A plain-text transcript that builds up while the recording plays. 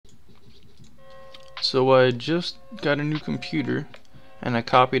So I just got a new computer and I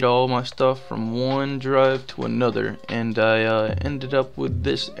copied all my stuff from one drive to another, and I ended up with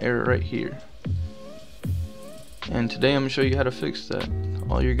this error right here. And today I'm going to show you how to fix that.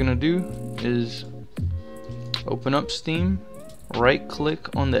 All you're going to do is open up Steam, right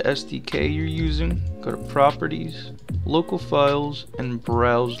click on the SDK you're using, go to Properties, Local Files, and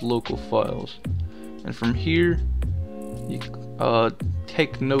Browse Local Files. And from here you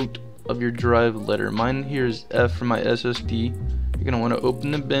take note of your drive letter. Mine here is F for my SSD. You're going to want to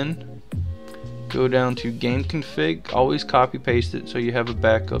open the bin, go down to gameconfig, always copy paste it so you have a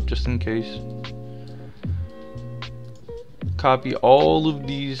backup just in case. Copy all of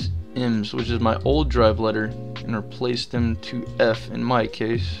these M's, which is my old drive letter, and replace them to F in my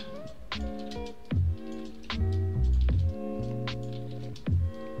case.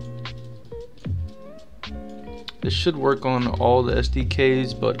 This should work on all the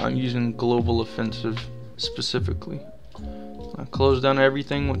SDKs, but I'm using Global Offensive specifically. Now close down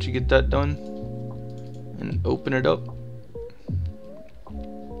everything once you get that done and open it up.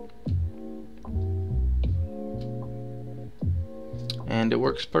 And it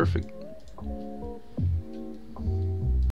works perfect.